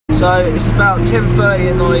So it's about 10:30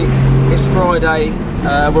 at night, it's Friday,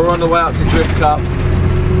 we're on the way out to Driftcup.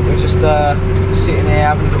 We're just sitting here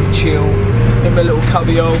having a little chill in my little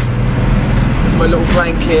cubbyhole, with my little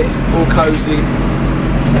blanket, all cosy.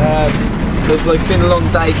 It's like been a long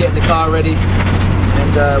day getting the car ready,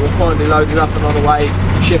 and we're finally loaded up and on the way.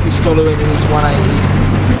 Shippy's following in his 180.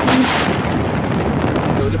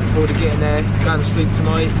 We're looking forward to getting there, going to sleep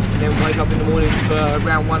tonight, and then wake up in the morning for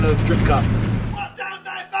round 1 of Driftcup.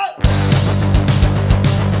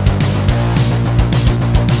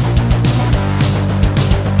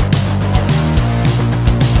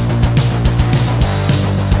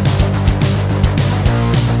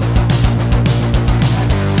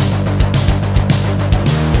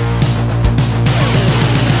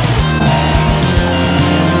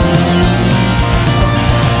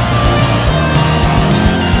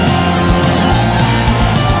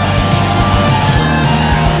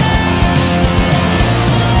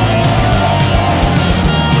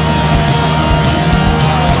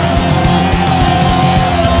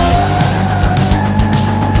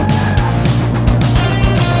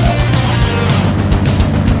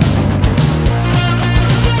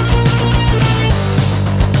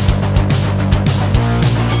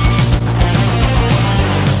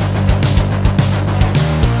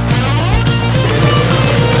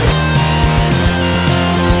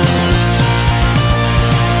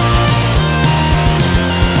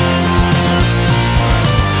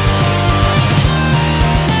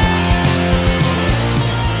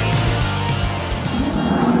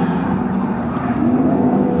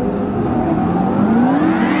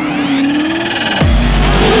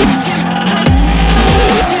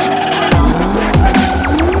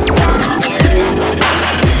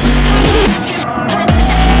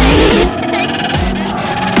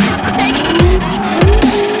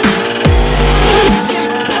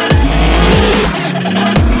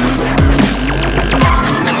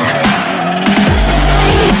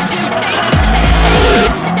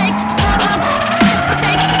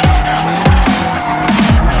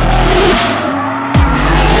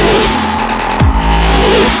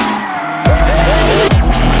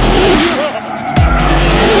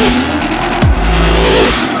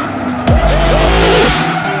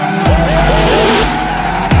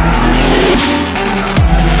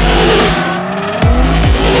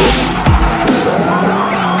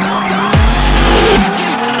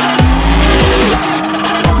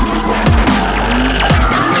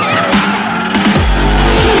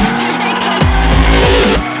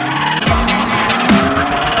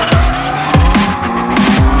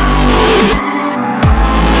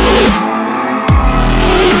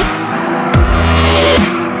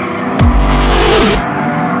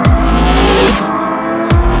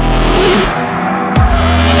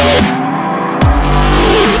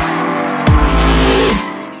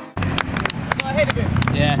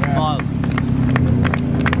 Yeah, miles.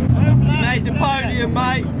 Made the podium,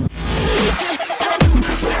 mate.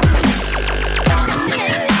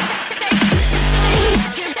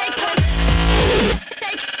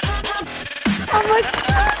 Oh my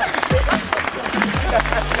god!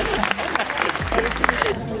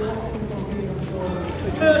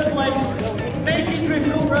 First place, making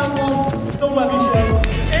Driftcup round 1, the Webbie show.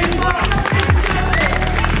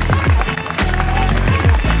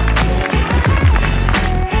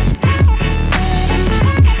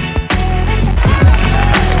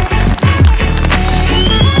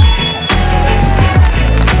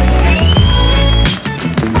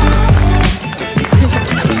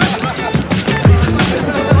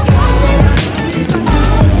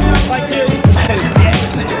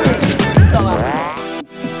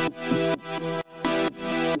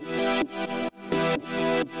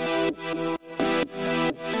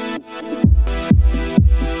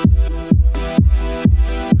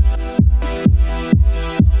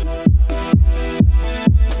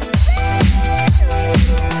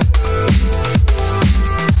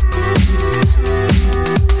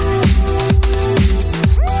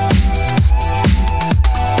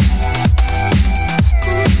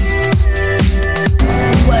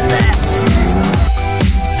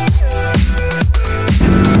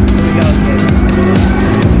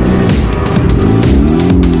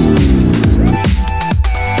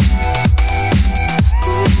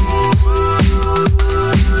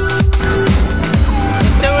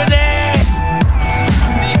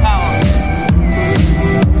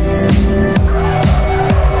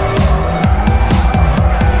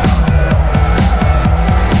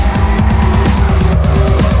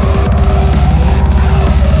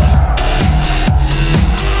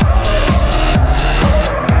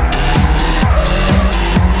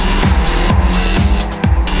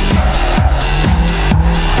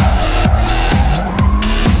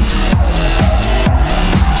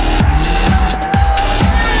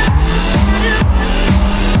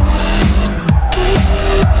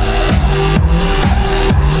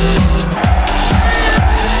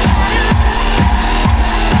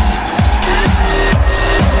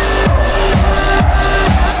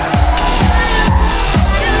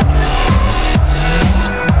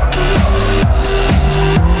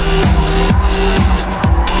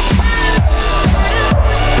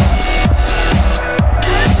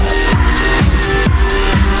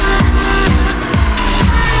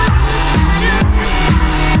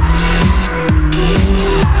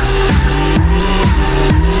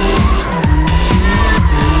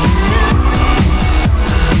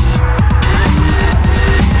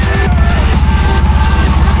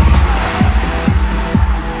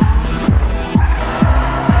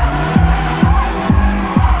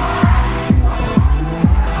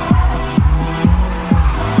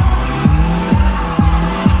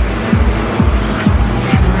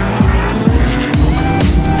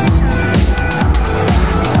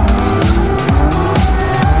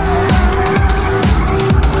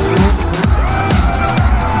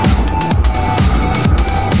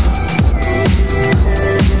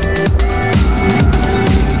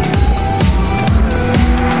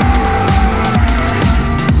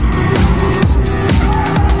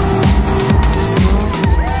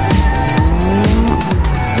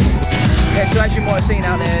 So as you might have seen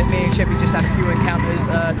out there, me and Webbie just had a few encounters.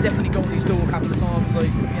 Definitely got on his door a couple of times.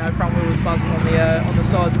 Like, you know, front wheel was buzzing on the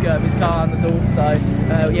side skirt of his car and the door. So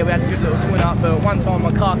yeah, we had a good little twin up. But one time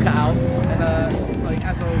my car cut out, and like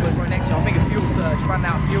as I was right next to him, I think a fuel surge, ran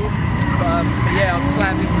out of fuel. But yeah, I was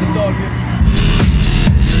slammed into the side of him.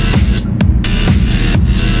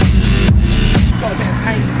 Got a bit of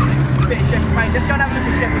paint, a bit of Chevy's paint. Let's go and have a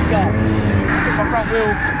look at Chevy's car. Put my front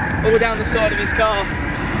wheel all down the side of his car.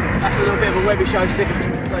 That's a little bit of a Webbie show sticker,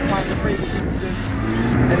 like one of the previous incidents.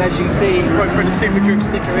 And as you can see, broke through the Super Drift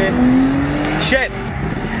sticker here. Shep,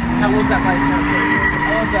 how was that, mate?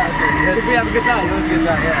 How was that? Did we have a good day? It was a good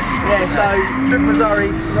day, yeah. Yeah, so Drift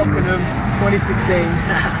Matsuri, Rockingham,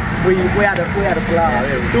 2016. we had a blast.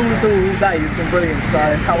 All day, it's been brilliant, so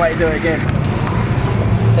can't wait to do it again.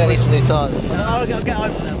 That needs some new tires. I'll get over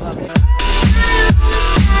there.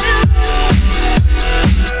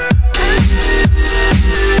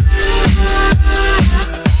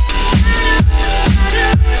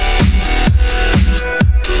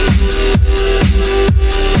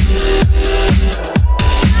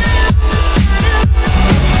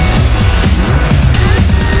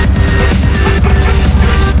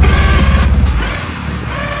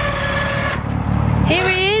 Here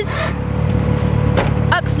he is,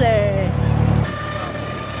 Huxley.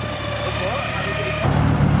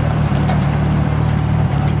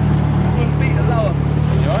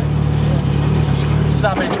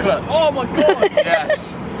 Savage clutch. Oh my god!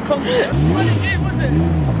 Yes. Come on. What did it, was it?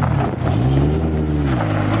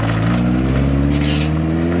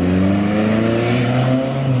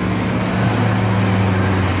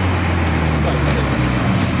 So sick.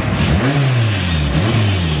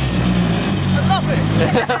 I love it!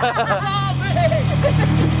 I love it!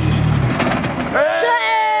 Hey!